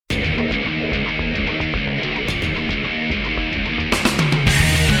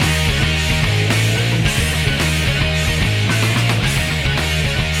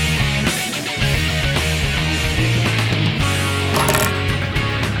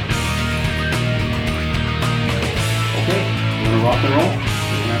rock and roll.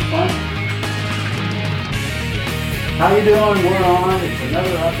 Isn't that fun? How you doing? We're on. It's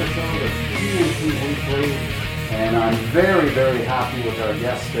another episode of TNT Weekly, and I'm very, very happy with our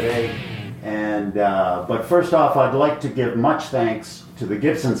guest today. And but first off, I'd like to give much thanks to the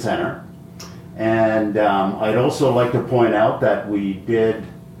Gibson Center, and I'd also like to point out that we did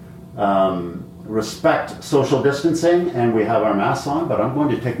respect social distancing, and we have our masks on. But I'm going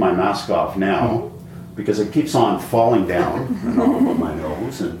to take my mask off now because it keeps on falling down and all over my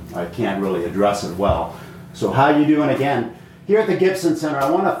nose, and I can't really address it well. So how you doing again? Here at the Gibson Center, I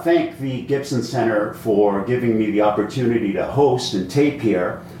want to thank the Gibson Center for giving me the opportunity to host and tape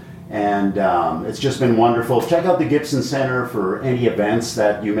here. And it's just been wonderful. Check out the Gibson Center for any events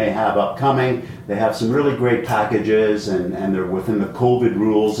that you may have upcoming. They have some really great packages, and they're within the COVID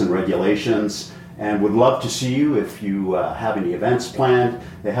rules and regulations. And would love to see you if you have any events planned.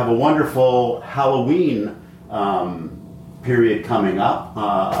 They have a wonderful Halloween period coming up,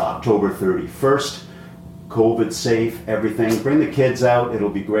 October 31st. COVID safe, everything. Bring the kids out, it'll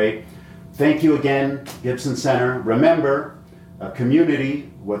be great. Thank you again, Gibson Center. Remember, a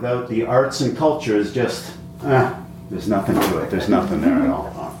community without the arts and culture is just, there's nothing to it. There's nothing there at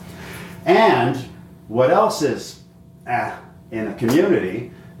all. And what else is in a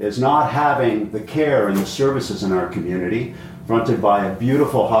community is not having the care and the services in our community fronted by a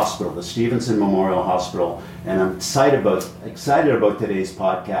beautiful hospital, the Stevenson Memorial Hospital. And I'm excited about today's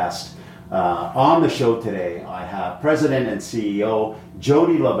podcast. On the show today, I have President and CEO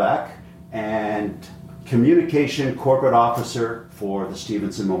Jody Lebec and Communication Corporate Officer for the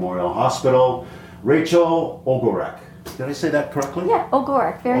Stevenson Memorial Hospital, Rachel Ogorek. Did I say that correctly? Yeah,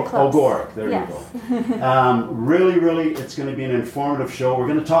 Ogorek, very close. Ogorek, there you go. Really, it's going to be an informative show. We're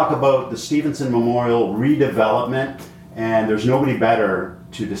going to talk about the Stevenson Memorial redevelopment, and there's nobody better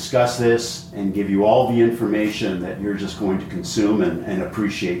to discuss this and give you all the information that you're just going to consume and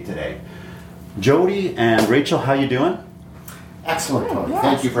appreciate today. Jody and Rachel, how you doing? Excellent, Tony. Yes.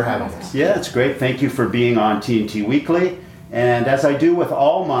 Thank you for having us. Yeah, it's great. Thank you for being on TNT Weekly. And as I do with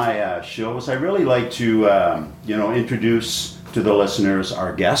all my shows, I really like to, introduce to the listeners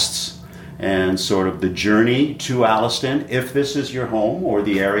our guests and sort of the journey to Alliston, if this is your home or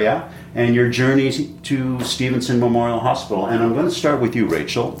the area, and your journey to Stevenson Memorial Hospital. And I'm going to start with you,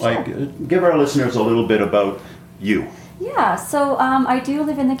 Rachel. Sure. Give our listeners a little bit about you. Yeah, so I do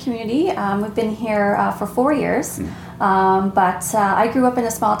live in the community. We've been here for 4 years, but I grew up in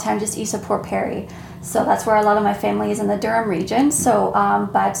a small town just east of Port Perry. So that's where a lot of my family is in the Durham region. So,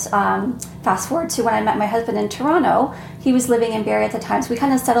 fast forward to when I met my husband in Toronto, he was living in Barrie at the time. So we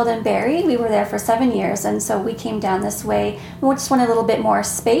kind of settled in Barrie. We were there for 7 years. And so we came down this way. We just wanted a little bit more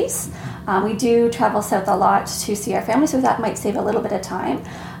space. We do travel south a lot to see our family, so that might save a little bit of time.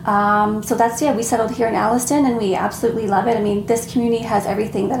 We settled here in Alliston, and we absolutely love it. I mean, this community has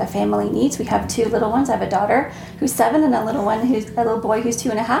everything that a family needs. We have 2 little ones. I have a daughter who's 7 and a little boy who's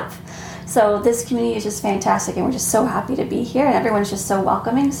 2.5. So this community is just fantastic, and we're just so happy to be here, and everyone's just so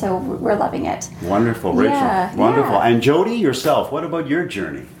welcoming, so we're loving it. Wonderful, Rachel. Yeah, wonderful. Yeah. And Jody, yourself, what about your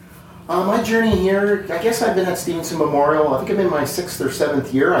journey? My journey here, I guess I've been at Stevenson Memorial, I think I'm in my 6th or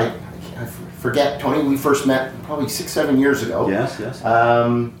 7th year. I forget, Tony, we first met probably 6-7 years ago. Yes.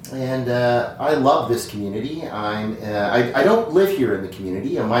 I love this community. I don't live here in the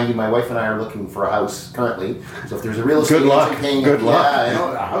community. Mind you, my wife and I are looking for a house currently. So if there's a real estate Good luck. agent Good luck. Yeah, I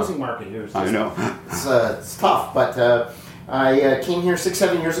know the housing market here is just, it's tough. But I came here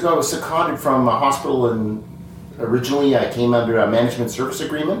 6-7 years ago. I was seconded from a hospital, and originally I came under a management service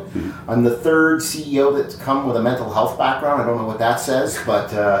agreement. Mm-hmm. I'm the 3rd CEO that's come with a mental health background. I don't know what that says,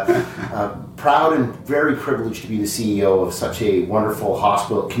 but proud and very privileged to be the CEO of such a wonderful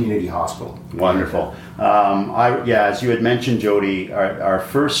hospital, community hospital. Wonderful. As you had mentioned, Jody, our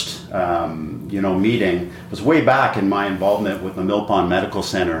first meeting was way back in my involvement with the Mill Pond Medical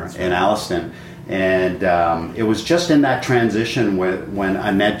Center in Alliston. And it was just in that transition when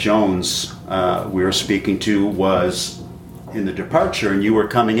Annette Jones, we were speaking to, was in the departure, and you were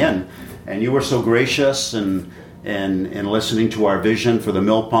coming in, and you were so gracious and listening to our vision for the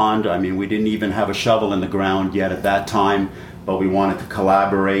Mill Pond. I mean, we didn't even have a shovel in the ground yet at that time, but we wanted to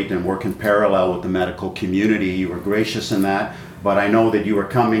collaborate and work in parallel with the medical community. You were gracious in that, but I know that you were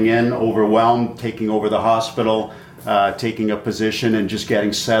coming in overwhelmed, taking over the hospital, taking a position and just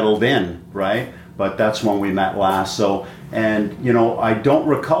getting settled in, right? But that's when we met last. So, and I don't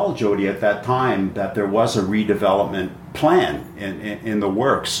recall, Jody, at that time that there was a redevelopment plan in the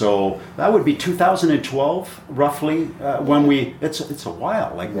works. So that would be 2012, roughly, when we. It's a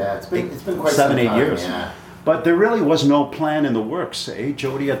while, it's been quite 7-8 some time, years. Yeah. But there really was no plan in the works,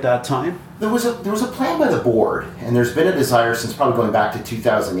 Jody, at that time? There was a plan by the board, and there's been a desire since probably going back to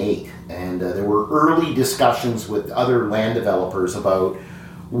 2008. And there were early discussions with other land developers about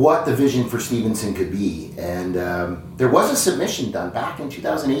what the vision for Stevenson could be. And there was a submission done back in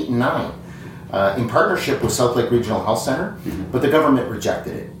 2008 and 9 in partnership with South Lake Regional Health Center, but the government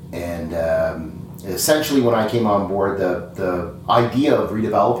rejected it. And essentially when I came on board, the idea of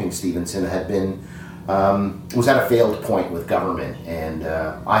redeveloping Stevenson had been was at a failed point with government, and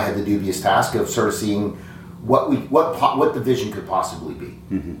I had the dubious task of sort of seeing what the vision could possibly be.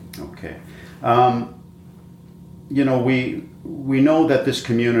 Okay, we know that this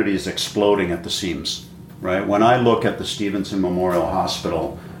community is exploding at the seams, right? When I look at the Stevenson Memorial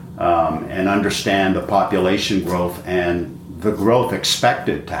Hospital and understand the population growth and the growth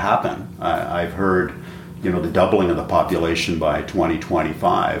expected to happen, I've heard, the doubling of the population by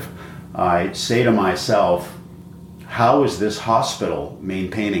 2025. I say to myself, how is this hospital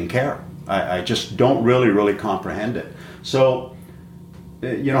maintaining care? I just don't really comprehend it. So,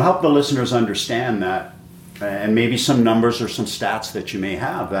 help the listeners understand that, and maybe some numbers or some stats that you may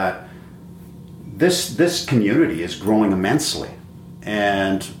have, that this community is growing immensely,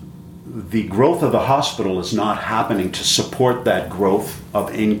 and the growth of the hospital is not happening to support that growth of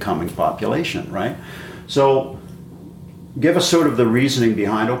incoming population, right? So, give us sort of the reasoning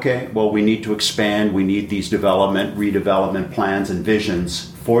behind, okay, well, we need to expand, we need these redevelopment plans and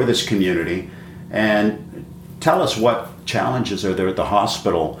visions for this community, and tell us what challenges are there at the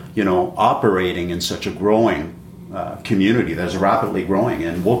hospital, operating in such a growing community that is rapidly growing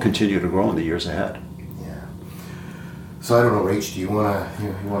and will continue to grow in the years ahead. Yeah. So I don't know, Rach, do you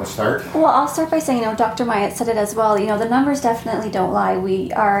want to start? Well, I'll start by saying, Dr. Myatt said it as well, the numbers definitely don't lie.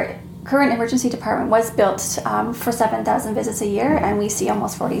 Our current emergency department was built for 7,000 visits a year, and we see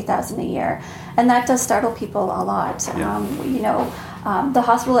almost 40,000 a year. And that does startle people a lot. Yeah. The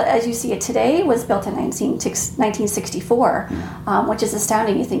hospital, as you see it today, was built in 1964, which is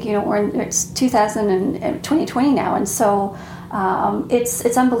astounding. You think, it's 2020 now, and so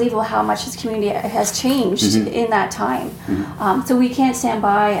it's unbelievable how much this community has changed in that time. So we can't stand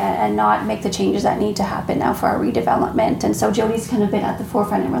by and not make the changes that need to happen now for our redevelopment. And so Jody's kind of been at the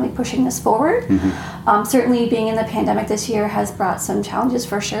forefront and really pushing this forward. Certainly being in the pandemic this year has brought some challenges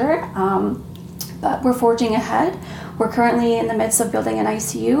for sure, but we're forging ahead. We're currently in the midst of building an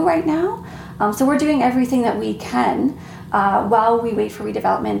ICU right now. So we're doing everything that we can while we wait for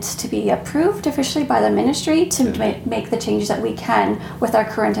redevelopment to be approved officially by the ministry to make the changes that we can with our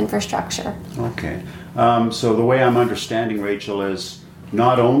current infrastructure. Okay. So the way I'm understanding, Rachel, is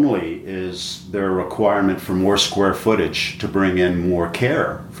not only is there a requirement for more square footage to bring in more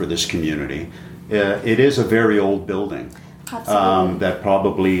care for this community, it is a very old building. That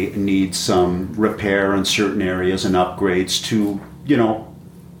probably needs some repair in certain areas and upgrades to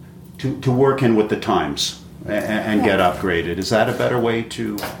work in with the times and get upgraded. Is that a better way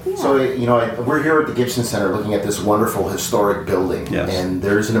to? Yeah. So we're here at the Gibson Center looking at this wonderful historic building, and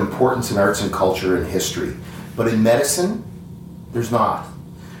there's an importance in arts and culture and history, but in medicine, there's not.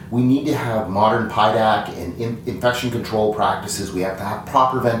 We need to have modern PIDAC and infection control practices. We have to have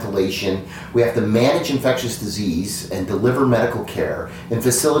proper ventilation. We have to manage infectious disease and deliver medical care in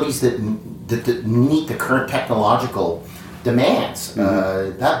facilities that meet the current technological demands.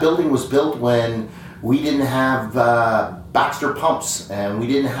 That building was built when we didn't have Baxter pumps, and we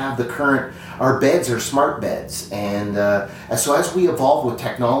didn't have our beds are smart beds. And so as we evolve with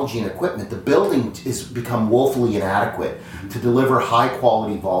technology and equipment, the building has become woefully inadequate to deliver high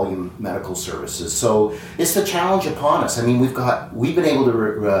quality volume medical services. So it's the challenge upon us. I mean, we've been able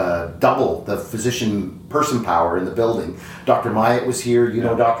to double the physician person power in the building. Dr. Myatt was here,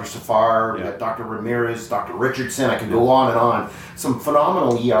 Dr. Safar, Dr. Ramirez, Dr. Richardson, I can go on and on. Some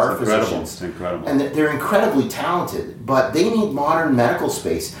phenomenal ER physicians. It's incredible. And they're incredibly talented, but they need modern medical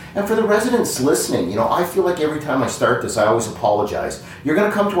space. And for the residents listening, I feel like every time I start this, I always apologize. You're going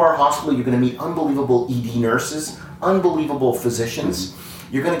to come to our hospital, you're going to meet unbelievable ED nurses, unbelievable physicians.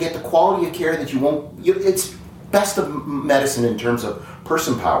 You're going to get the quality of care that you won't. It's best of medicine in terms of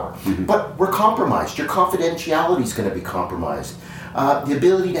person power. But we're compromised. Your confidentiality is going to be compromised. The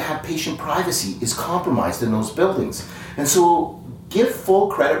ability to have patient privacy is compromised in those buildings. And so give full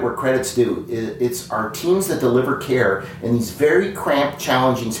credit where credit's due. It's our teams that deliver care in these very cramped,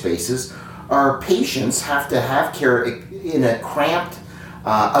 challenging spaces. Our patients have to have care in a cramped,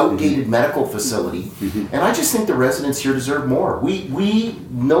 outdated medical facility. And I just think the residents here deserve more.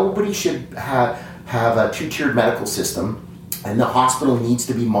 Nobody should have a two-tiered medical system, and the hospital needs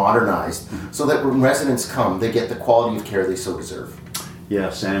to be modernized so that when residents come, they get the quality of care they so deserve.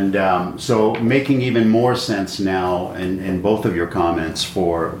 Yes, and so making even more sense now in both of your comments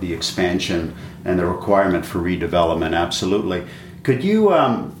for the expansion and the requirement for redevelopment, absolutely. Could you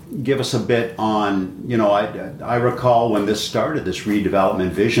give us a bit on, I recall when this started, this redevelopment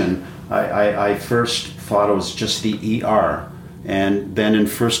vision, I first thought it was just the ER. And then in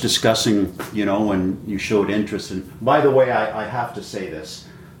first discussing, when you showed interest, and by the way, I have to say this,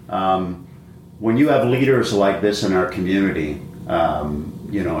 when you have leaders like this in our community,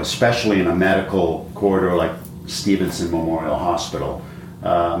 especially in a medical corridor like Stevenson Memorial Hospital,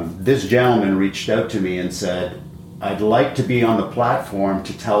 this gentleman reached out to me and said, I'd like to be on the platform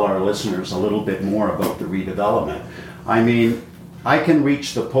to tell our listeners a little bit more about the redevelopment. I mean, I can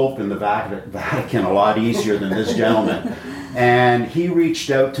reach the Pope in the Vatican a lot easier than this gentleman. And he reached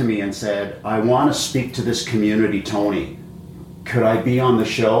out to me and said, I want to speak to this community, Tony. Could I be on the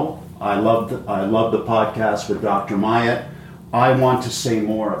show? I love the podcast with Dr. Myatt. I want to say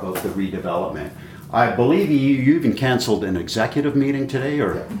more about the redevelopment. I believe you even canceled an executive meeting today,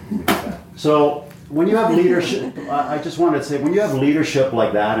 or so. When you have leadership, I just wanted to say, when you have leadership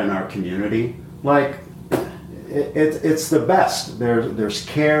like that in our community, like it's the best. There's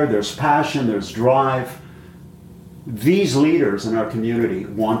care, there's passion, there's drive. These leaders in our community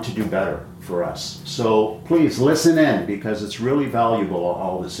want to do better for us. So please listen in, because it's really valuable,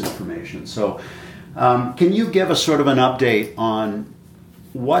 all this information. So can you give us sort of an update on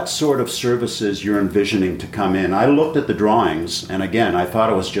what sort of services you're envisioning to come in? I looked at the drawings, and again, I thought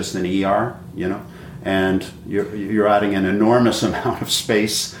it was just an ER, and you're adding an enormous amount of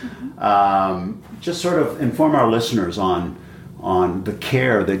space. Just sort of inform our listeners on the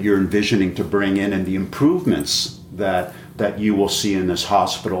care that you're envisioning to bring in and the improvements that you will see in this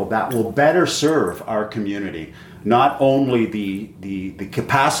hospital that will better serve our community. Not only the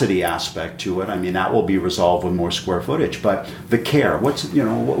capacity aspect to it, I mean, that will be resolved with more square footage, but the care.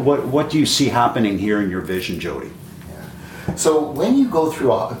 What do you see happening here in your vision, Jody? So when you go through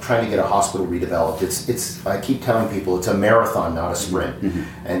trying to get a hospital redeveloped, it's I keep telling people it's a marathon, not a sprint.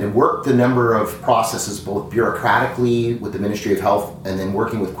 Mm-hmm. And to work the number of processes, both bureaucratically with the Ministry of Health and then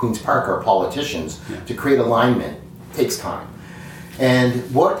working with Queen's Park, our politicians, to create alignment takes time. And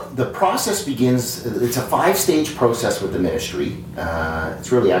what the process begins, it's a 5-stage process with the ministry.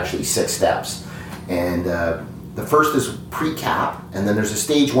 It's really actually 6 steps. And the first is pre-cap, and then there's a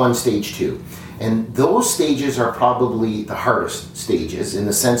stage 1, stage 2. And those stages are probably the hardest stages in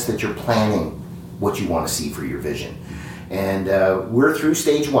the sense that you're planning what you want to see for your vision. And we're through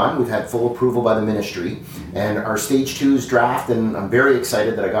stage 1. We've had full approval by the ministry. And our stage 2 is draft, and I'm very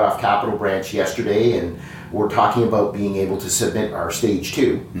excited that I got off Capitol Branch yesterday, and we're talking about being able to submit our stage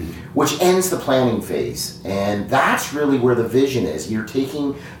 2, which ends the planning phase. And that's really where the vision is. You're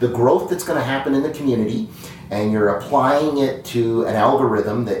taking the growth that's going to happen in the community, and you're applying it to an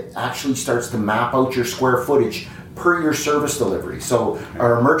algorithm that actually starts to map out your square footage per your service delivery. So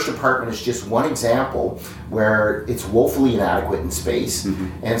our emerge department is just one example where it's woefully inadequate in space.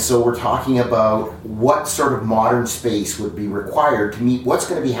 And so we're talking about what sort of modern space would be required to meet what's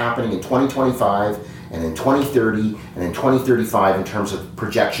going to be happening in 2025 and in 2030 and in 2035 in terms of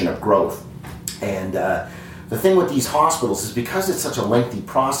projection of growth. And the thing with these hospitals is because it's such a lengthy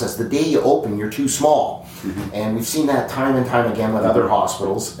process, the day you open, you're too small. And we've seen that time and time again with other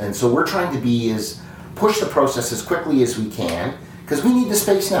hospitals. And so we're trying to push the process as quickly as we can, because we need the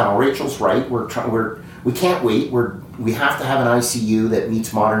space now. Rachel's right. We can't wait. We have to have an ICU that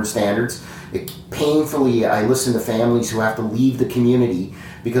meets modern standards. Painfully, I listen to families who have to leave the community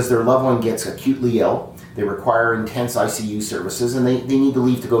because their loved one gets acutely ill. They require intense ICU services, and they need to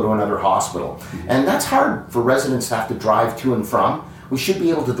leave to go to another hospital. And that's hard for residents to have to drive to and from. We should be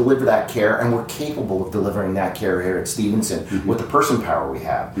able to deliver that care, and we're capable of delivering that care here at Stevenson with the person power we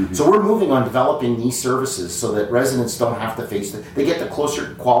have. So we're moving on developing these services so that residents don't have to face it. They get the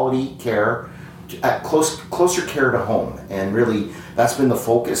closer quality care, closer care to home. And really, that's been the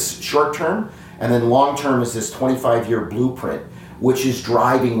focus short term. And then long term is this 25-year blueprint, which is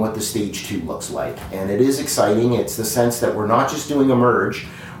driving what the stage 2 looks like. And it is exciting. It's the sense that we're not just doing emerge,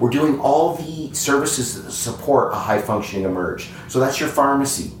 we're doing all the services that support a high-functioning emerge. So that's your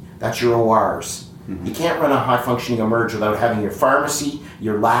pharmacy, that's your ORs. You can't run a high-functioning emerge without having your pharmacy,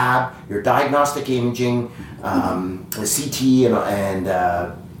 your lab, your diagnostic imaging, the CT and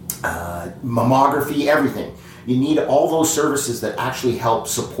mammography, everything. You need all those services that actually help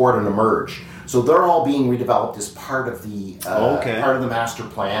support an emerge. So they're all being redeveloped as part of the part of the master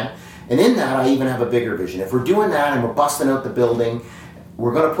plan. And in that, I even have a bigger vision. If we're doing that and we're busting out the building,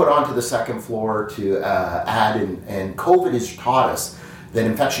 we're going to put onto the second floor to add, and COVID has taught us that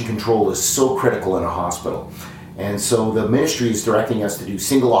infection control is so critical in a hospital. And so the ministry is directing us to do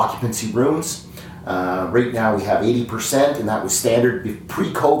single occupancy rooms. Right now we have 80%, and that was standard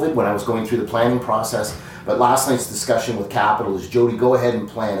pre-COVID when I was going through the planning process. But last night's discussion with Capital is, Jody, go ahead and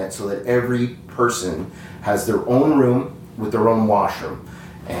plan it so that every person has their own room with their own washroom.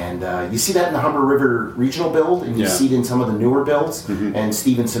 And you see that in the Humber River Regional build, and you see it in some of the newer builds, and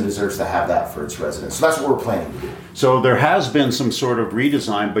Stevenson deserves to have that for its residents. So that's what we're planning to do. So there has been some sort of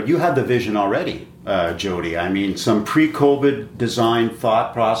redesign, but you had the vision already, Jody. I mean, some pre-COVID design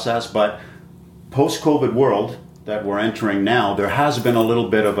thought process, but post-COVID world that we're entering now, there has been a little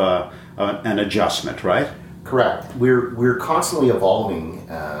bit of an adjustment, right? Correct. We're constantly evolving,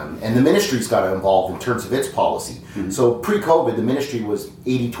 and the ministry's got to evolve in terms of its policy. So pre-COVID, the ministry was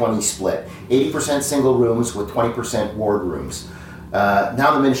 80-20 split, 80% single rooms with 20% ward rooms.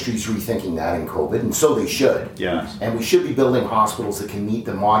 Now the ministry's rethinking that in COVID, and so they should. Yes. And we should be building hospitals that can meet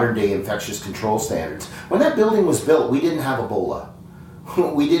the modern day infectious control standards. When that building was built, we didn't have Ebola.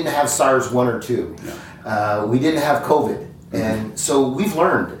 We didn't have SARS 1 or 2. We didn't have COVID. And so we've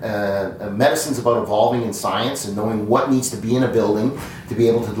learned medicine's about evolving in science and knowing what needs to be in a building to be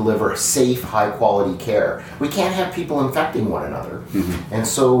able to deliver safe, high-quality care. We can't have people infecting one another. And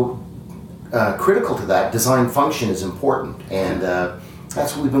so critical to that, design function is important. And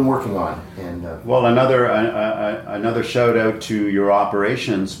that's what we've been working on. And well, another shout out to your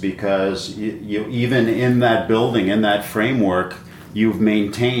operations, because you even in that building, in that framework, you've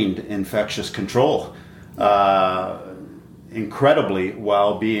maintained infectious control incredibly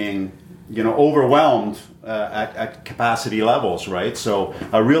while being, overwhelmed at capacity levels, right? So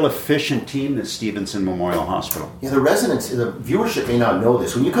a real efficient team, this Stevenson Memorial Hospital. Yeah, the residents, the viewership may not know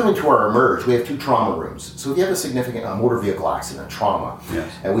this. When you come into our Emerge, we have 2 trauma rooms. So if you have a significant motor vehicle accident, trauma,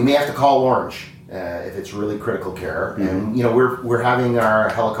 and we may have to call Orange if it's really critical care. And we're having our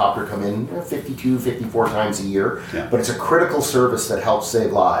helicopter come in 52, 54 times a year, but it's a critical service that helps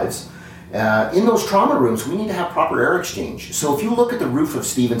save lives. In those trauma rooms, we need to have proper air exchange. So if you look at the roof of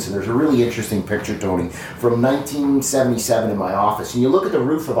Stevenson, there's a really interesting picture, Tony, from 1977 in my office, and you look at the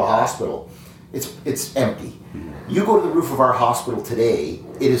roof of a hospital, it's empty. You go to the roof of our hospital today,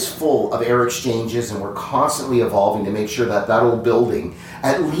 it is full of air exchanges, and we're constantly evolving to make sure that old building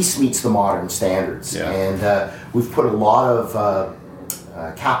at least meets the modern standards. And we've put a lot of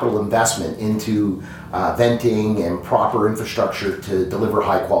capital investment into venting and proper infrastructure to deliver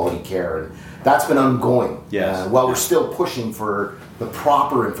high quality care, and that's been ongoing. While we're still pushing for the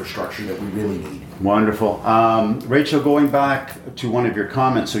proper infrastructure that we really need. Wonderful. Rachel, going back to one of your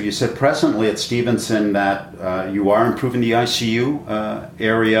comments, so you said presently at Stevenson that you are improving the ICU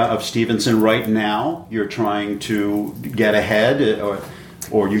area of Stevenson right now. You're trying to get ahead,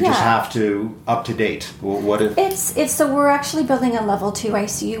 or you just have to up to date? What is it's so we're actually building a level 2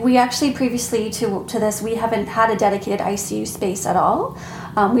 ICU. We actually previously to this, we haven't had a dedicated ICU space at all.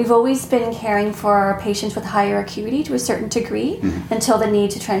 We've always been caring for our patients with higher acuity to a certain degree until the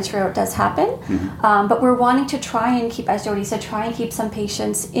need to transfer out does happen. But we're wanting to try and keep, as Jody said, some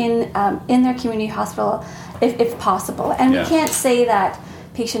patients in their community hospital if possible. And we can't say that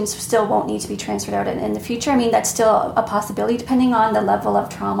patients still won't need to be transferred out in the future. I mean, that's still a possibility depending on the level of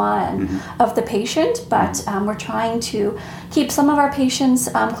trauma and of the patient, but we're trying to keep some of our patients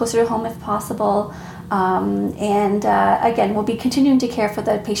closer to home if possible. Again, we'll be continuing to care for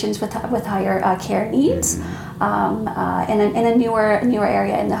the patients with higher care needs in a newer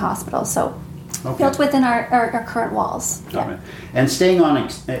area in the hospital. So built within our current walls. Right. And staying on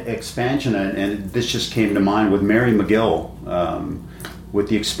expansion, and this just came to mind with Mary McGill, with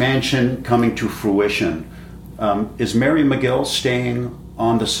the expansion coming to fruition, is Mary McGill staying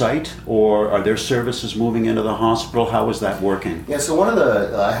on the site, or are there services moving into the hospital? How is that working? Yeah, so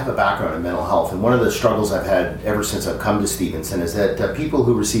I have a background in mental health, and one of the struggles I've had ever since I've come to Stevenson is that people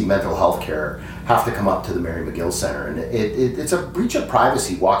who receive mental health care have to come up to the Mary McGill Center, and it's a breach of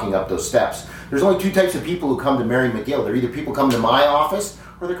privacy walking up those steps. There's only 2 types of people who come to Mary McGill. They're either people coming to my office,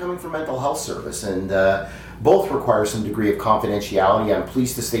 or they're coming for mental health service, and both require some degree of confidentiality. I'm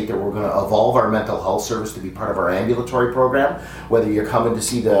pleased to state that we're going to evolve our mental health service to be part of our ambulatory program. Whether you're coming to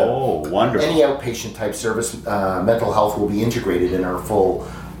see any outpatient type service, mental health will be integrated in our full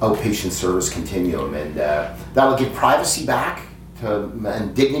outpatient service continuum, and that'll give privacy back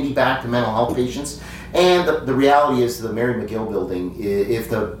and dignity back to mental health patients. And the reality is, the Mary McGill building, if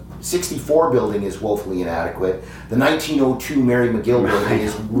the 64 building is woefully inadequate, the 1902 Mary McGill building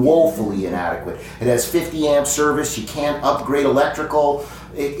is woefully inadequate. It has 50 amp service, you can't upgrade electrical,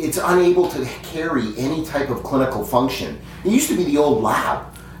 it's unable to carry any type of clinical function. It used to be the old lab,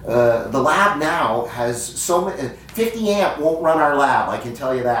 The lab now has so many, 50 amp won't run our lab, I can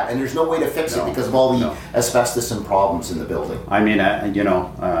tell you that. And there's no way to fix it because of all the asbestos and problems in the building. I mean,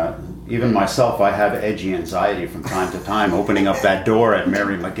 even myself, I have edgy anxiety from time to time. Opening up that door at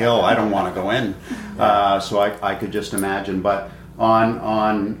Mary McGill, I don't want to go in. So I could just imagine. But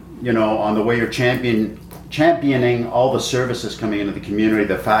on the way you're championing all the services coming into the community,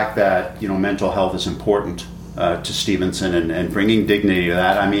 the fact that mental health is important to Stevenson and bringing dignity to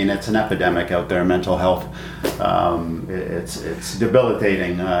that. I mean, it's an epidemic out there, mental health. It's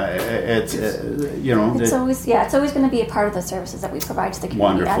debilitating. It's always going to be a part of the services that we provide to the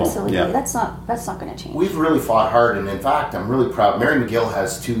community. Wonderful. Absolutely. Yeah. That's not going to change. We've really fought hard, and in fact, I'm really proud. Mary McGill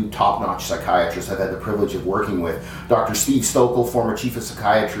has 2 top-notch psychiatrists I've had the privilege of working with. Dr. Steve Stokel, former chief of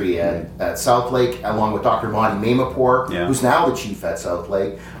psychiatry at South Lake, along with Dr. Monty Mamapour, who's now the chief at South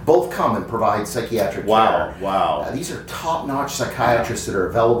Lake. Both come and provide psychiatric care. Wow. These are top-notch psychiatrists that are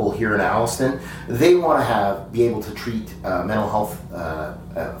available here in Alliston. They want to be able to treat mental health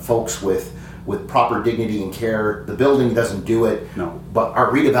folks with proper dignity and care. The building doesn't do it, but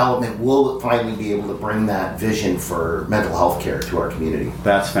our redevelopment will finally be able to bring that vision for mental health care to our community.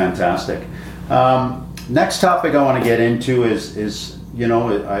 That's fantastic. Next topic I want to get into is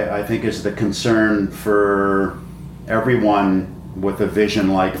I think is the concern for everyone with a vision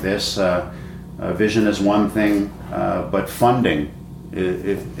like this. A vision is one thing, but funding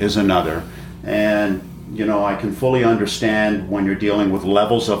is another. And I can fully understand when you're dealing with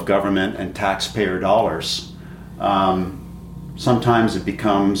levels of government and taxpayer dollars. Sometimes it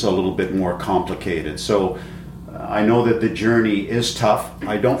becomes a little bit more complicated. So I know that the journey is tough.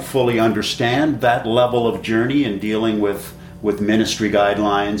 I don't fully understand that level of journey in dealing with ministry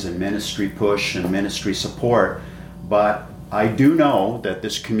guidelines and ministry push and ministry support, but I do know that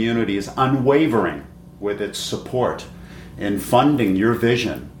this community is unwavering with its support in funding your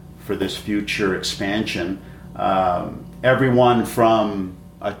vision for this future expansion. Everyone from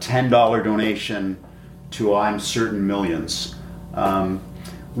a $10 donation to, I'm certain, millions.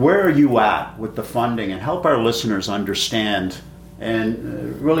 Where are you at with the funding? And help our listeners understand,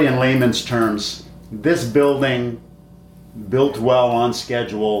 and really in layman's terms, this building, built well on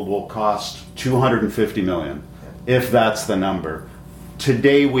schedule, will cost $250 million. If that's the number.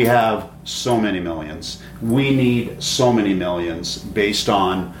 Today we have so many millions. We need so many millions based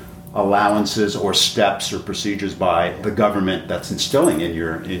on allowances or steps or procedures by the government that's instilling in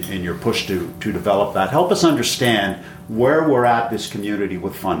your push to develop that. Help us understand where we're at this community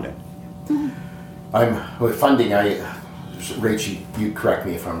with funding. With funding, Rachel, you correct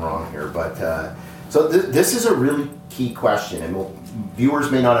me if I'm wrong here, but so this is a really key question, and viewers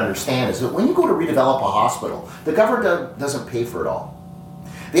may not understand, is that when you go to redevelop a hospital, the government doesn't pay for it all.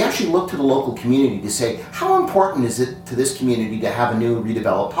 They actually look to the local community to say, how important is it to this community to have a new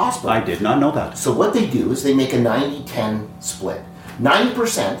redeveloped hospital? I did not know that. So what they do is they make a 90-10 split.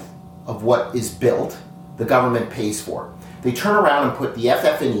 90% of what is built, the government pays for. They turn around and put the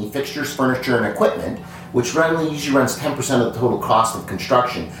FF&E, fixtures, furniture, and equipment, which usually runs 10% of the total cost of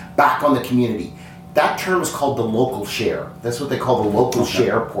construction, back on the community. That term is called the local share. That's what they call the local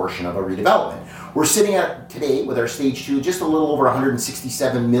share portion of a redevelopment. We're sitting at today with our stage 2, just a little over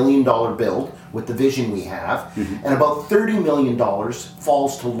 $167 million build with the vision we have, and about $30 million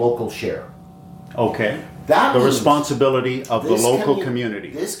falls to local share. Okay. That the responsibility of the local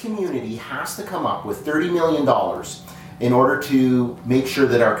community. This community has to come up with $30 million in order to make sure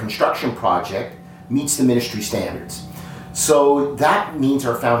that our construction project meets the ministry standards. So that means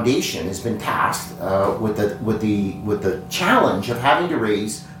our foundation has been tasked with the challenge of having to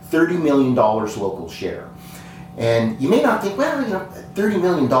raise $30 million local share. And you may not think, well, $30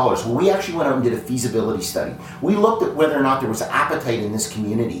 million. Well, we actually went out and did a feasibility study. We looked at whether or not there was appetite in this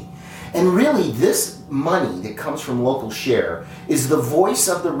community. And really, this money that comes from local share is the voice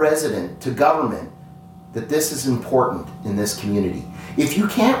of the resident to government that this is important in this community. If you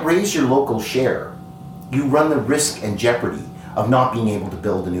can't raise your local share, you run the risk and jeopardy of not being able to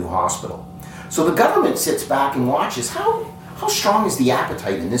build a new hospital. So the government sits back and watches how strong is the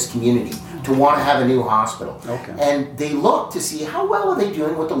appetite in this community to want to have a new hospital. Okay. And they look to see how well are they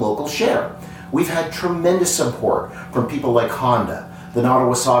doing with the local share. We've had tremendous support from people like Honda, the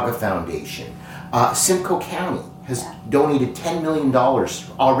Nottawasaga Foundation. Simcoe County has donated $10 million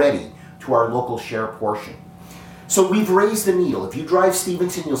already to our local share portion. So we've raised the needle. If you drive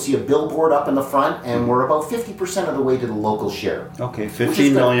Stevenson, you'll see a billboard up in the front, and we're about 50% of the way to the local share. Okay,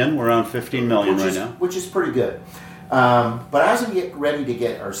 15 million. We're on 15 million right now. Which is pretty good. But as we get ready to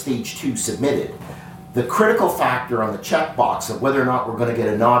get our stage 2 submitted, The critical factor on the checkbox of whether or not we're going to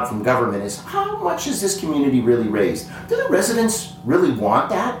get a nod from government is how much is this community really raised? Do the residents really want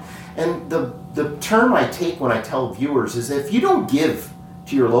that? And the term I take when I tell viewers is that if you don't give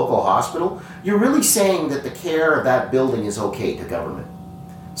to your local hospital, you're really saying that the care of that building is okay to government.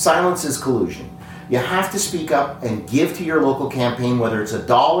 Silence is collusion. You have to speak up and give to your local campaign, whether it's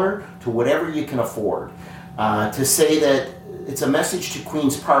 $1 to whatever you can afford, to say that it's a message to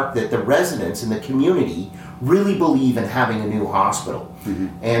Queen's Park that the residents in the community really believe in having a new hospital. Mm-hmm.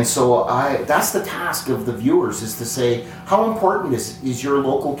 And so that's the task of the viewers, is to say, how important is your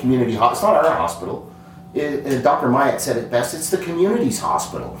local community hospital? It's not our hospital. Dr. Myatt said it best, it's the community's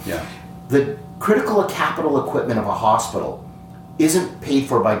hospital. Yeah. The critical capital equipment of a hospital isn't paid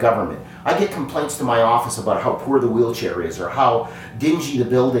for by government. I get complaints to my office about how poor the wheelchair is or how dingy the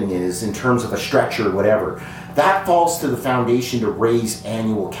building is in terms of a stretcher or whatever. That falls to the foundation to raise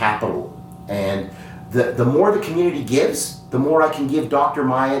annual capital. And the more the community gives, the more I can give Dr.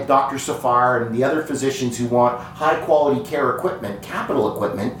 Myatt, Dr. Safar, and the other physicians who want high quality care equipment, capital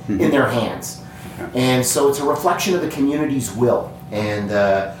equipment, in their hands. Okay. And so it's a reflection of the community's will. And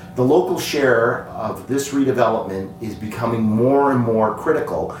the local share of this redevelopment is becoming more and more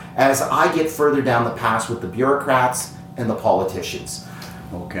critical as I get further down the path with the bureaucrats and the politicians.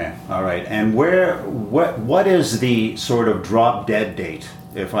 Okay, all right. And what is the sort of drop dead date,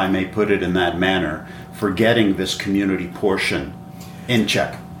 if I may put it in that manner, for getting this community portion in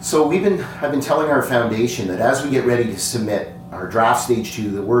check? So I've been telling our foundation that as we get ready to submit our draft stage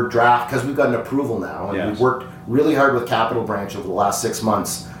 2, the word draft, because we've got an approval now, and we've worked really hard with Capital Branch over the last 6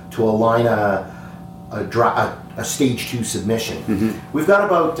 months to align a stage 2 submission. Mm-hmm. We've got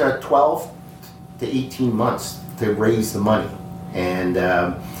about 12 to 18 months to raise the money. And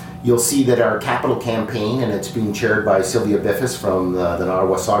you'll see that our capital campaign, and it's being chaired by Sylvia Biffis from the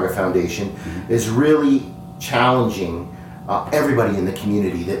Nottawasaga Foundation, mm-hmm. is really challenging everybody in the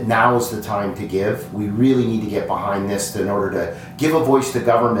community that now is the time to give. We really need to get behind this in order to give a voice to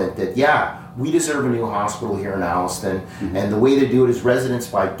government that, we deserve a new hospital here in Alliston, mm-hmm. and the way to do it is residents,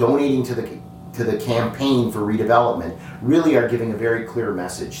 by donating to the campaign for redevelopment, really are giving a very clear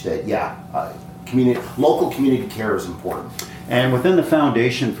message that, local community care is important. And within the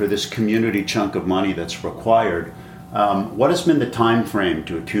foundation for this community chunk of money that's required, what has been the time frame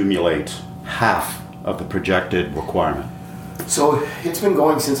to accumulate half of the projected requirement? So it's been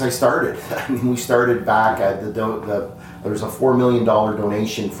going since I started. I mean, we started back at there was a $4 million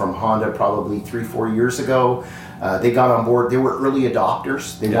donation from Honda probably 3-4 years ago. They got on board. They were early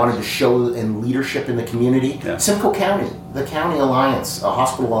adopters. They wanted to show in leadership in the community. Yeah. Simcoe County, the County Alliance, a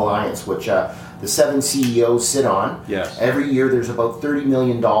hospital alliance, which the 7 CEOs sit on. Yes. Every year there's about $30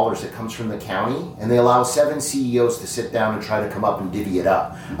 million that comes from the county, and they allow 7 CEOs to sit down and try to come up and divvy it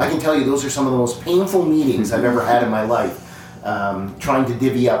up. I can tell you those are some of the most painful meetings I've ever had in my life, trying to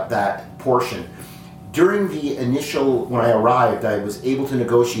divvy up that portion. During the initial, when I arrived, I was able to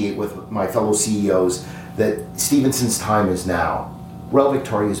negotiate with my fellow CEOs that Stevenson's time is now. Royal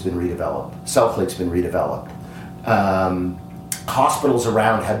Victoria has been redeveloped. South Lake's been redeveloped. Hospitals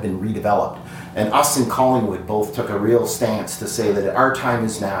around have been redeveloped. And us and Collingwood both took a real stance to say that our time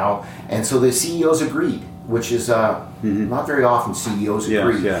is now. And so the CEOs agreed, which is not very often CEOs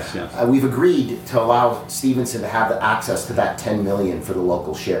agree. Yes. We've agreed to allow Stevenson to have access to that $10 million for the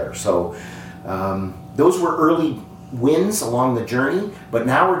local share. So those were early wins along the journey, but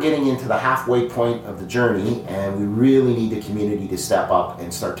now we're getting into the halfway point of the journey, and we really need the community to step up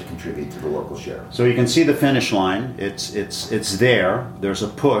and start to contribute to the local share. So you can see the finish line. It's there. There's a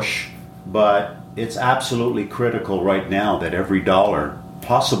push, but it's absolutely critical right now that every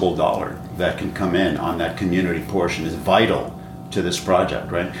possible dollar that can come in on that community portion is vital to this project,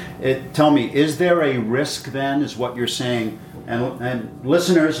 right? Tell me, is there a risk then, is what you're saying? And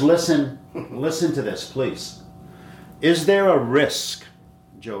listeners, listen to this, please. Is there a risk,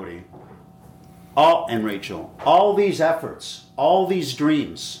 Jody, and Rachel, all these efforts, all these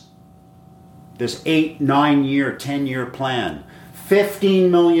dreams, this 8, 9 year, 10-year plan, $15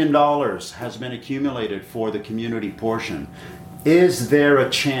 million has been accumulated for the community portion. Is there a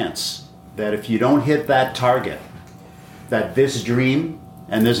chance that if you don't hit that target, that this dream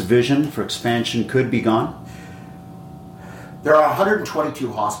and this vision for expansion could be gone? There are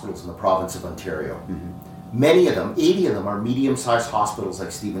 122 hospitals in the province of Ontario. Mm-hmm. Many of them, 80 of them, are medium-sized hospitals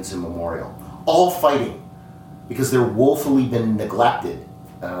like Stevenson Memorial, all fighting because they're woefully been neglected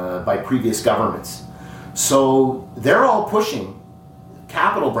by previous governments. So they're all pushing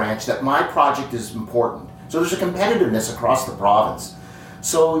Capital Branch that my project is important. So there's a competitiveness across the province.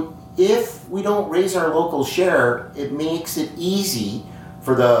 So if we don't raise our local share, it makes it easy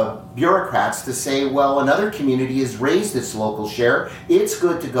for the bureaucrats to say, well, another community has raised its local share. It's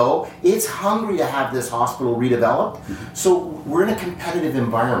good to go. It's hungry to have this hospital redeveloped. So we're in a competitive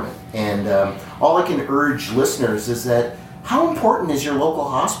environment. And all I can urge listeners is that how important is your local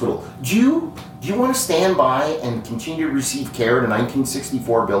hospital? Do you want to stand by and continue to receive care in a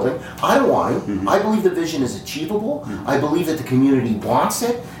 1964 building? I don't want to. I believe the vision is achievable. I believe that the community wants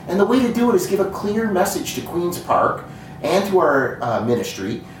it. And the way to do it is give a clear message to Queen's Park and to our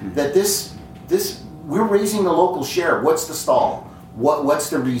ministry that this we're raising the local share. What's the stall? What's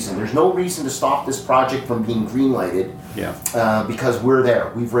the reason? There's no reason to stop this project from being green-lighted because we're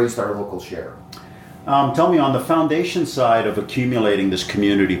there. We've raised our local share. Tell me, on the foundation side of accumulating this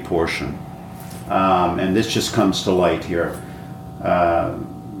community portion, and this just comes to light here,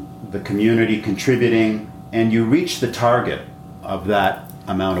 the community contributing, and you reach the target of that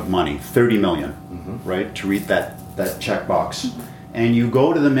amount of money, 30 million, right, to read that checkbox, and you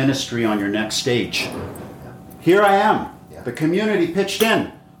go to the ministry on your next stage. Here I am. The community pitched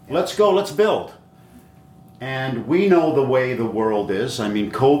in. Let's go, let's build. And we know the way the world is. I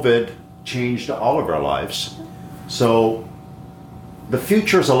mean, COVID changed all of our lives. So the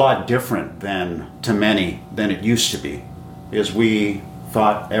future is a lot different to many than it used to be. Because we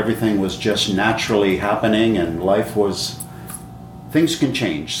thought everything was just naturally happening and things can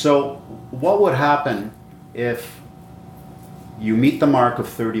change. So what would happen if you meet the mark of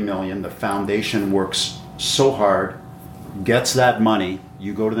 30 million, the foundation works so hard, gets that money,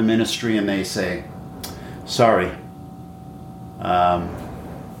 you go to the ministry and they say, sorry,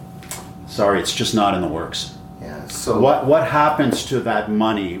 it's just not in the works. Yeah. So what happens to that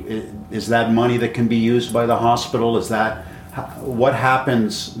money? Is that money that can be used by the hospital? What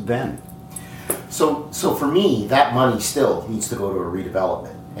happens then? So for me, that money still needs to go to a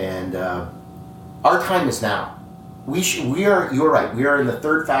redevelopment, and our time is now. You're right. We are in the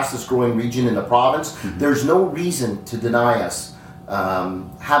third fastest growing region in the province. There's no reason to deny us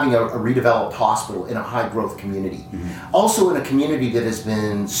having a redeveloped hospital in a high growth community. Also in a community that has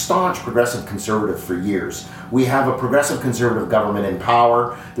been staunch progressive conservative for years. We have a progressive conservative government in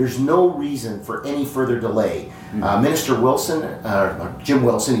power. There's no reason for any further delay. Minister Wilson, Jim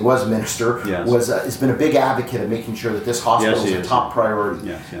Wilson, he was a minister, has been a big advocate of making sure that this hospital is a top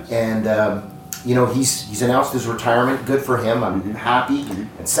priority. And he's announced his retirement. Good for him. I'm happy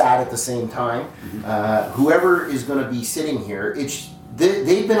and sad at the same time. Whoever is going to be sitting here,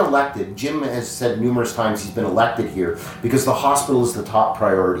 they've been elected. Jim has said numerous times he's been elected here because the hospital is the top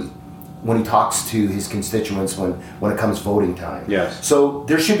priority when he talks to his constituents when it comes voting time. Yes. So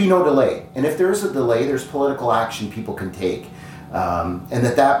there should be no delay. And if there is a delay, there's political action people can take. And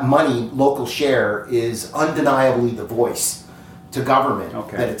that money, local share, is undeniably the voice to government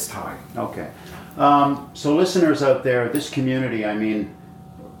that it's time. Okay. So listeners out there, this community, I mean,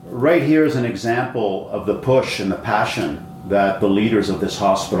 right here is an example of the push and the passion that the leaders of this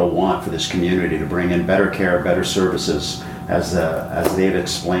hospital want for this community to bring in better care, better services, as they've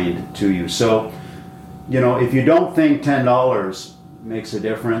explained to you. So, if you don't think $10 makes a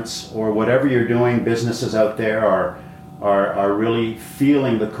difference, or whatever you're doing, businesses out there are really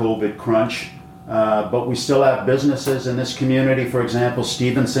feeling the COVID crunch. But we still have businesses in this community, for example,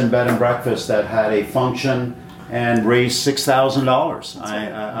 Stevenson Bed and Breakfast, that had a function and raised $6,000.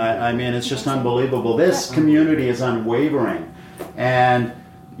 I mean, it's just unbelievable. This community is unwavering. And,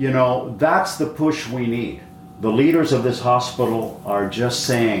 that's the push we need. The leaders of this hospital are just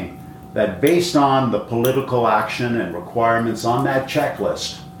saying that based on the political action and requirements on that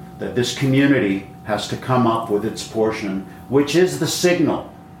checklist, that this community has to come up with its portion, which is the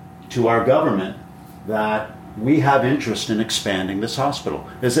signal to our government that we have interest in expanding this hospital.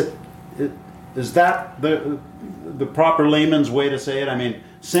 Is that the proper layman's way to say it? I mean,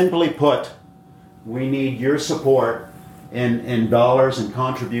 simply put, we need your support in dollars and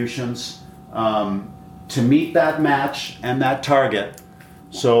contributions to meet that match and that target,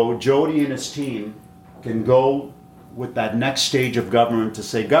 so Jody and his team can go with that next stage of government to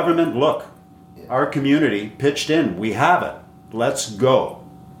say, government, look, our community pitched in, we have it, let's go,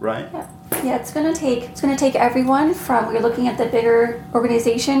 right? Yeah, it's going to take everyone from, we're looking at the bigger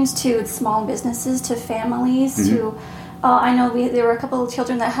organizations to small businesses to families to, I know there were a couple of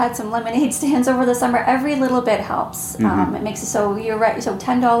children that had some lemonade stands over the summer. Every little bit helps. It makes it so, you're right, so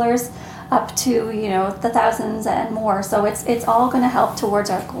 $10 up to the thousands and more. So it's all going to help towards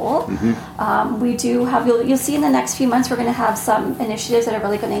our goal. We do have, you'll see in the next few months, we're going to have some initiatives that are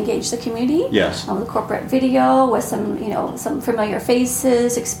really going to engage the community. Yes. With corporate video, with some some familiar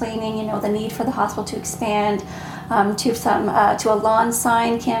faces explaining the need for the hospital to expand. to a lawn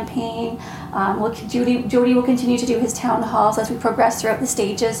sign campaign. Jody will continue to do his town halls as we progress throughout the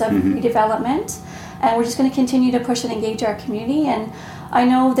stages of redevelopment, and we're just going to continue to push and engage our community. And I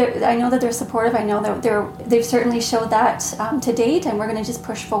know that they're supportive. I know that they've certainly showed that to date, and we're going to just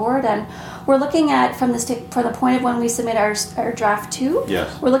push forward. And we're looking at from the point of when we submit our draft 2.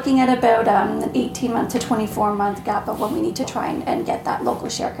 Yes. We're looking at about an 18-month to 24-month gap of when we need to try and get that local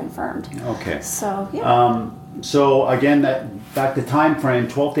share confirmed. Okay. So yeah. So again, back to time frame,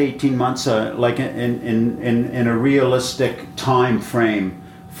 12 to 18 months, like in a realistic time frame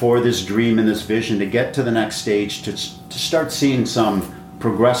for this dream and this vision to get to the next stage, to start seeing some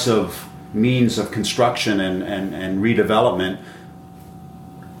progressive means of construction and redevelopment.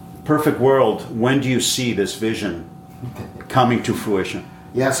 Perfect world, when do you see this vision coming to fruition?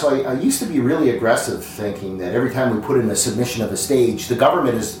 Yeah, so I used to be really aggressive, thinking that every time we put in a submission of a stage, the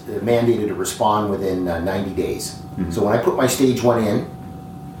government is mandated to respond within 90 days. Mm-hmm. So when I put my stage 1 in, it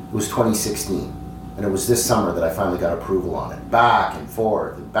was 2016. And it was this summer that I finally got approval on it. Back and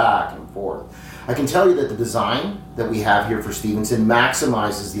forth and back and forth. I can tell you that the design that we have here for Stevenson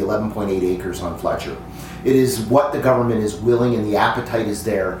maximizes the 11.8 acres on Fletcher. It is what the government is willing, and the appetite is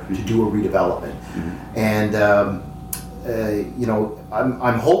there to do a redevelopment. Mm-hmm. And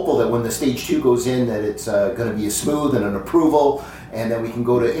I'm hopeful that when the stage 2 goes in, that it's going to be a smooth and an approval, and then we can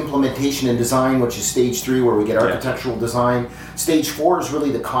go to implementation and design, which is stage 3, where we get architectural design. Stage 4 is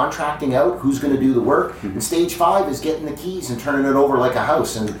really the contracting out, who's going to do the work, and stage 5 is getting the keys and turning it over like a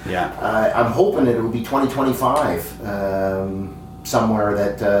house. And I'm hoping that it will be 2025 somewhere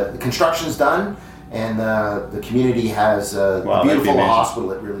that construction's done and the community has a beautiful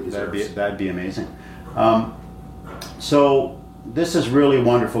hospital it really deserves. That'd be amazing. So this is really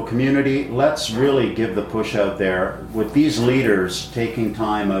wonderful community. Let's really give the push out there with these leaders taking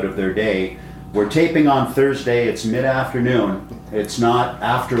time out of their day. We're taping on Thursday. It's mid-afternoon. It's not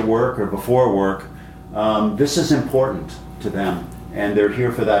after work or before work. This is important to them, and they're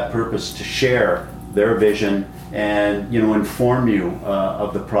here for that purpose, to share their vision and inform you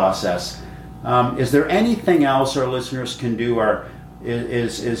of the process. Is there anything else our listeners can do? Or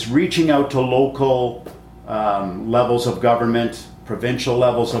is reaching out to local levels of government, provincial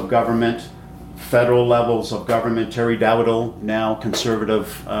levels of government, federal levels of government? Terry Dowdle, now Conservative,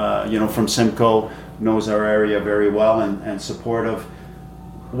 from Simcoe, knows our area very well and supportive.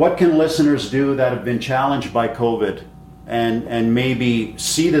 What can listeners do that have been challenged by COVID and maybe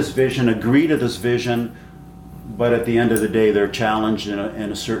see this vision, agree to this vision, but at the end of the day they're challenged in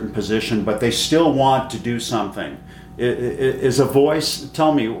a certain position, but they still want to do something? Is a voice?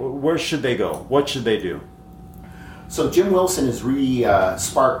 Tell me, where should they go? What should they do? So Jim Wilson has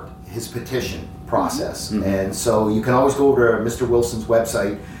sparked his petition process. Mm-hmm. And so you can always go over to Mr. Wilson's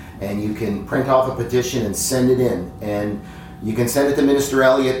website and you can print off a petition and send it in. And you can send it to Minister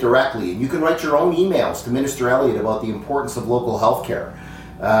Elliott directly. And you can write your own emails to Minister Elliott about the importance of local health care.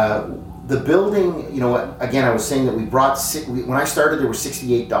 The building, again, I was saying that when I started, there were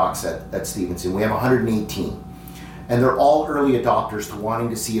 68 docs at Stevenson. We have 118. And they're all early adopters to wanting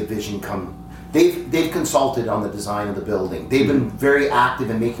to see a vision come. They've consulted on the design of the building. They've been very active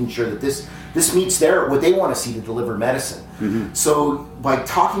in making sure that this meets what they want to see to deliver medicine. Mm-hmm. So by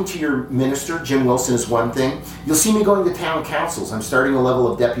talking to your minister, Jim Wilson is one thing. You'll see me going to town councils. I'm starting a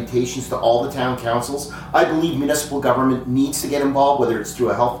level of deputations to all the town councils. I believe municipal government needs to get involved, whether it's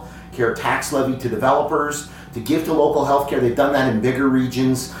through a health care tax levy to developers, to give to local health care. They've done that in bigger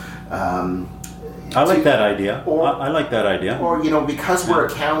regions. I like that idea. I like that idea. Or, because we're a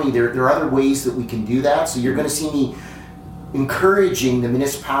county, there are other ways that we can do that. So you're going to see me encouraging the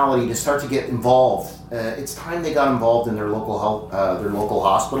municipality to start to get involved. It's time they got involved in their local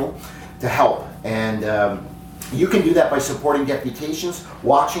hospital to help. And you can do that by supporting deputations,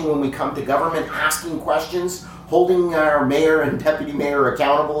 watching when we come to government, asking questions, holding our mayor and deputy mayor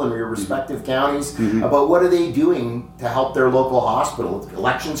accountable in your respective counties about what are they doing to help their local hospital.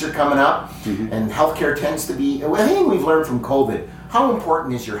 Elections are coming up, and healthcare tends to be, I think we've learned from COVID, how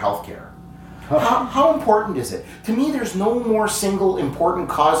important is your healthcare? How important is it? To me, there's no more single important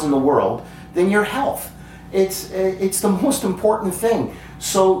cause in the world than your health. It's the most important thing.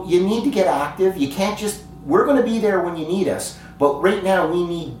 So you need to get active. You can't just, we're going to be there when you need us, but right now we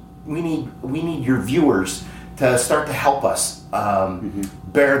need your viewers to start to help us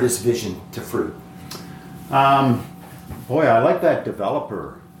bear this vision to fruit. Boy, I like that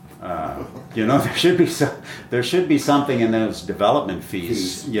developer. There should be something in those development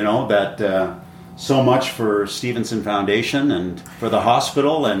fees. That so much for Stevenson Foundation and for the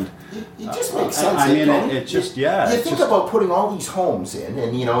hospital, and it just makes sense. You think about putting all these homes in,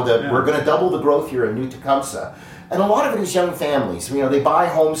 and we're going to double the growth here in New Tecumseh. And a lot of it is young families. They buy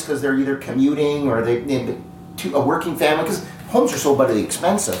homes because they're either commuting or they a working family, because homes are so bloody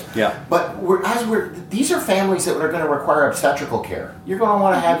expensive. Yeah. But these are families that are going to require obstetrical care. You're going to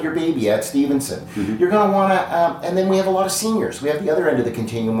want to have your baby at Stevenson. Mm-hmm. You're going to want to, and then we have a lot of seniors. We have the other end of the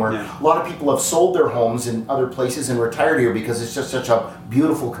continuum where a lot of people have sold their homes in other places and retired here because it's just such a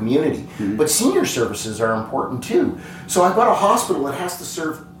beautiful community. Mm-hmm. But senior services are important too. So I've got a hospital that has to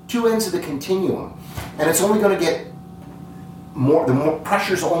serve two ends of the continuum, and it's only going to get the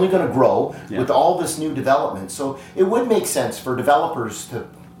pressure's only going to grow with all this new development. So it would make sense for developers to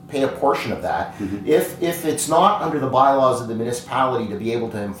pay a portion of that. Mm-hmm. If it's not under the bylaws of the municipality to be able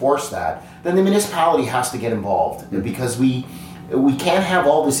to enforce that, then the municipality has to get involved, mm-hmm. because we can't have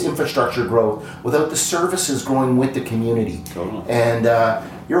all this infrastructure growth without the services growing with the community. Totally. And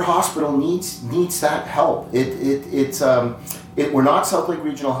your hospital needs that help. We're not South Lake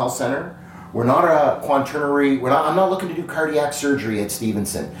Regional Health Center. We're not a quaternary. I'm not looking to do cardiac surgery at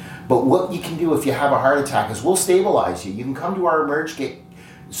Stevenson. But what you can do if you have a heart attack is we'll stabilize you. You can come to our Emerge, get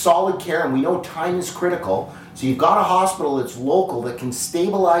solid care, and we know time is critical. So you've got a hospital that's local that can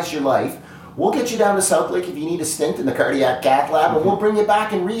stabilize your life. We'll get you down to South Lake if you need a stint in the cardiac cath lab, mm-hmm. and we'll bring you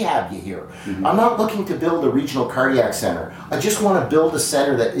back and rehab you here. Mm-hmm. I'm not looking to build a regional cardiac center. I just want to build a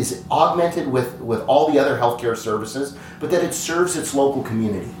center that is augmented with all the other healthcare services, but that it serves its local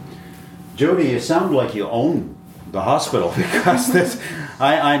community. Jody, you sound like you own the hospital, because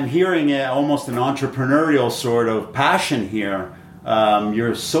I'm hearing almost an entrepreneurial sort of passion here.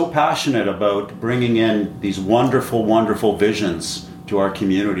 You're so passionate about bringing in these wonderful, wonderful visions to our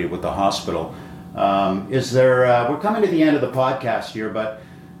community with the hospital. We're coming to the end of the podcast here, but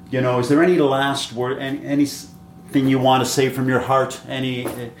is there any last word, anything you want to say from your heart?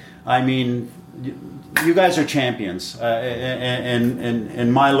 You guys are champions.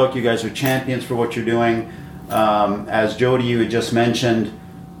 In my look, you guys are champions for what you're doing. As Jody, you had just mentioned,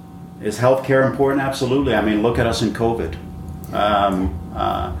 is healthcare important? Absolutely. Look at us in COVID.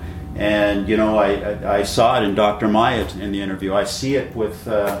 I saw it in Dr. Myatt in the interview. I see it with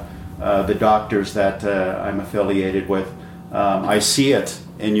the doctors that I'm affiliated with. I see it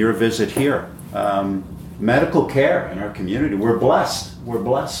in your visit here. Medical care in our community. We're blessed. We're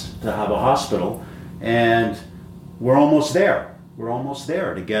blessed to have a hospital. And we're almost there. We're almost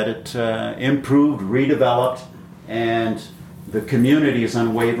there to get it improved, redeveloped, and the community is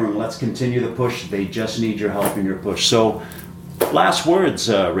unwavering. Let's continue the push. They just need your help in your push. So, last words,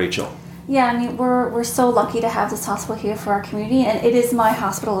 Rachel. Yeah, we're so lucky to have this hospital here for our community, and it is my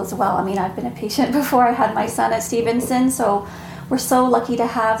hospital as well. I've been a patient before I had my son at Stevenson, so we're so lucky to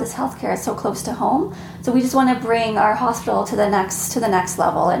have this healthcare so close to home. So we just want to bring our hospital to the next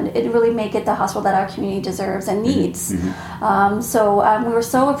level, and really make it the hospital that our community deserves and needs. Mm-hmm. We were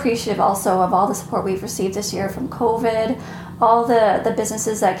so appreciative also of all the support we've received this year from COVID, all the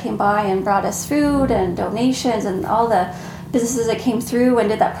businesses that came by and brought us food and donations, and all the businesses that came through and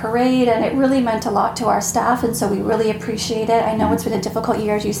did that parade, and it really meant a lot to our staff, and so we really appreciate it. I know it's been a difficult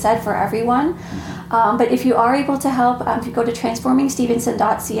year, as you said, for everyone, but if you are able to help, if you go to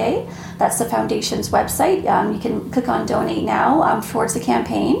transformingstevenson.ca, that's the foundation's website. You can click on donate now towards the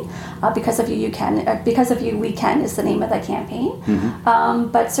campaign. Because of you we can is the name of the campaign.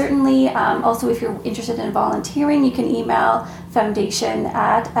 Mm-hmm. But certainly also, if you're interested in volunteering, you can email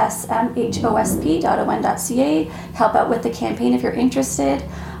foundation@smhosp.on.ca, help out with the campaign if you're interested.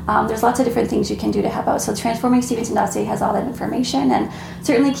 There's lots of different things you can do to help out. So transformingstevenson.ca has all that information, and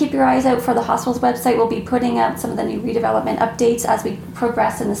certainly keep your eyes out for the hospital's website. We'll be putting out some of the new redevelopment updates as we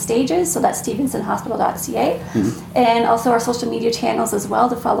progress in the stages, so that's stevensonhospital.ca. Mm-hmm. And also our social media channels as well,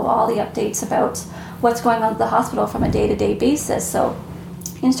 to follow all the updates about what's going on at the hospital from a day-to-day basis. So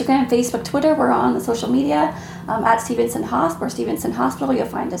Instagram, Facebook, Twitter, we're on the social media at Stevenson Hosp or Stevenson Hospital. You'll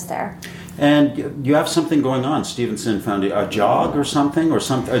find us there. And you have something going on, Stevenson Foundation, a jog or something,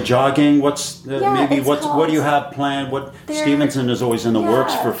 a jogging. What do you have planned? Stevenson is always in the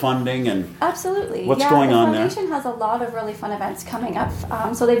works for funding, and absolutely. What's going on there? The foundation has a lot of really fun events coming up.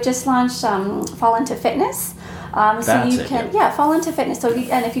 So they've just launched Fall Into Fitness. Fall Into Fitness. So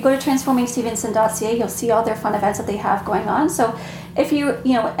if you go to transformingstevenson.ca, you'll see all their fun events that they have going on. So if you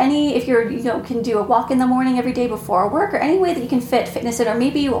can do a walk in the morning every day before work, or any way that you can fit fitness in, or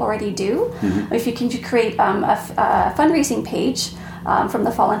maybe you already do. Mm-hmm. If you can create a fundraising page from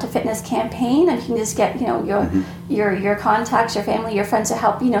the Fall Into Fitness campaign, and you can just get your contacts, your family, your friends to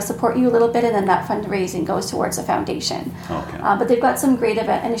help support you a little bit, and then that fundraising goes towards the foundation. Okay. But they've got some great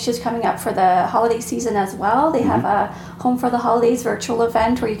event initiatives coming up for the holiday season as well. They have a Home for the Holidays virtual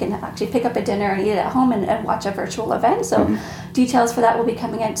event where you can actually pick up a dinner and eat it at home and watch a virtual event. So details for that will be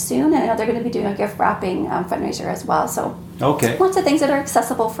coming out soon, and I know they're going to be doing a gift wrapping fundraiser as well. So Okay. lots of things that are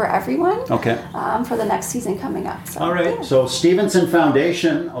accessible for everyone. Okay. For the next season coming up. So, All right. yeah. So Stevenson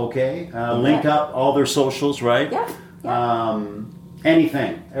Foundation, okay. Link up all their socials, right? Yeah.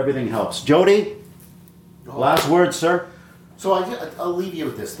 Anything, everything helps. Jody, last word, sir. So I'll leave you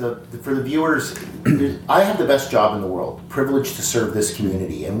with this. For the viewers, I have the best job in the world, privileged to serve this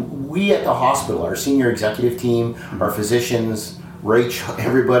community. And we at the hospital, our senior executive team, our physicians, Rachel,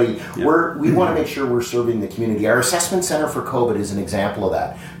 everybody, we want to make sure we're serving the community. Our assessment center for COVID is an example of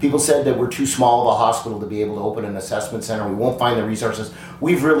that. People said that we're too small of a hospital to be able to open an assessment center. We won't find the resources.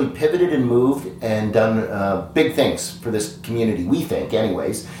 We've really pivoted and moved and done big things for this community, we think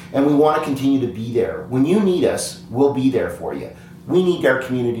anyways, and we want to continue to be there. When you need us, we'll be there for you. We need our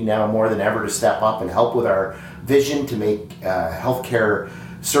community now more than ever to step up and help with our vision to make healthcare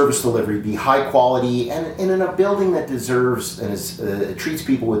service delivery be high quality and in a building that deserves and treats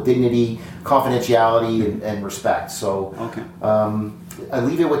people with dignity, confidentiality, and respect. So Okay. I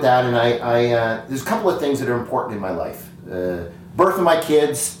leave it with that, and I there's a couple of things that are important in my life. Birth of my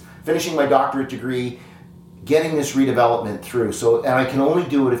kids, finishing my doctorate degree, getting this redevelopment through. So, and I can only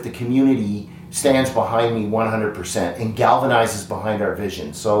do it if the community stands behind me 100% and galvanizes behind our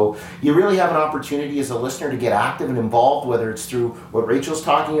vision. So you really have an opportunity as a listener to get active and involved, whether it's through what Rachel's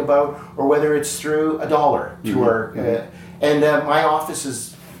talking about or whether it's through $1 to our my office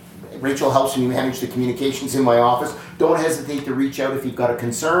is, Rachel helps me manage the communications in my office. Don't hesitate to reach out if you've got a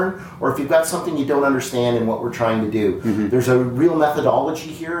concern or if you've got something you don't understand in what we're trying to do. There's a real methodology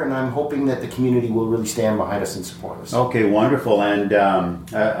here, and I'm hoping that the community will really stand behind us and support us. Okay, wonderful. And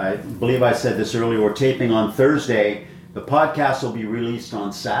I believe I said this earlier, we're taping on Thursday. The podcast will be released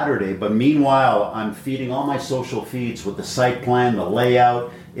on Saturday. But meanwhile, I'm feeding all my social feeds with the site plan, the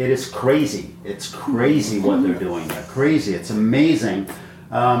layout. It is crazy. It's crazy what they're doing. Crazy. It's amazing.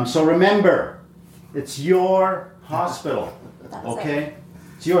 So remember, it's your hospital, okay?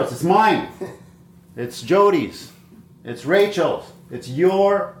 It's yours. It's mine. It's Jody's. It's Rachel's. It's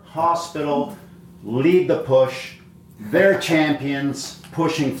your hospital. Lead the push. They're champions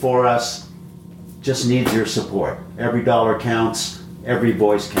pushing for us. Just needs your support. Every dollar counts. Every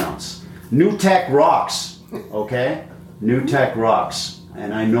voice counts. New tech rocks, okay? New tech rocks.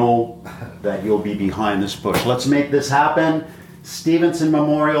 And I know that you'll be behind this push. Let's make this happen. Stevenson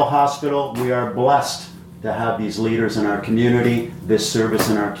Memorial Hospital, we are blessed to have these leaders in our community, this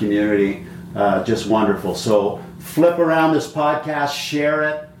service in our community, just wonderful. So flip around this podcast, share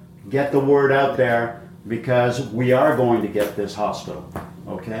it, get the word out there, because we are going to get this hospital,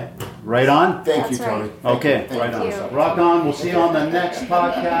 okay? Right on? Thank you, That's Tony. right. Okay, Thank right you. on. Rock on, we'll see you on the next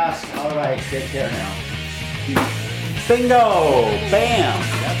podcast. All right, take care now. Bingo! Bam!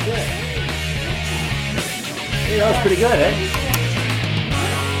 That's it. Hey, that was pretty good, eh?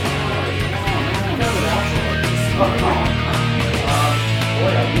 Boy,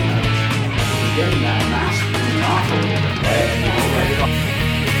 I'm getting that.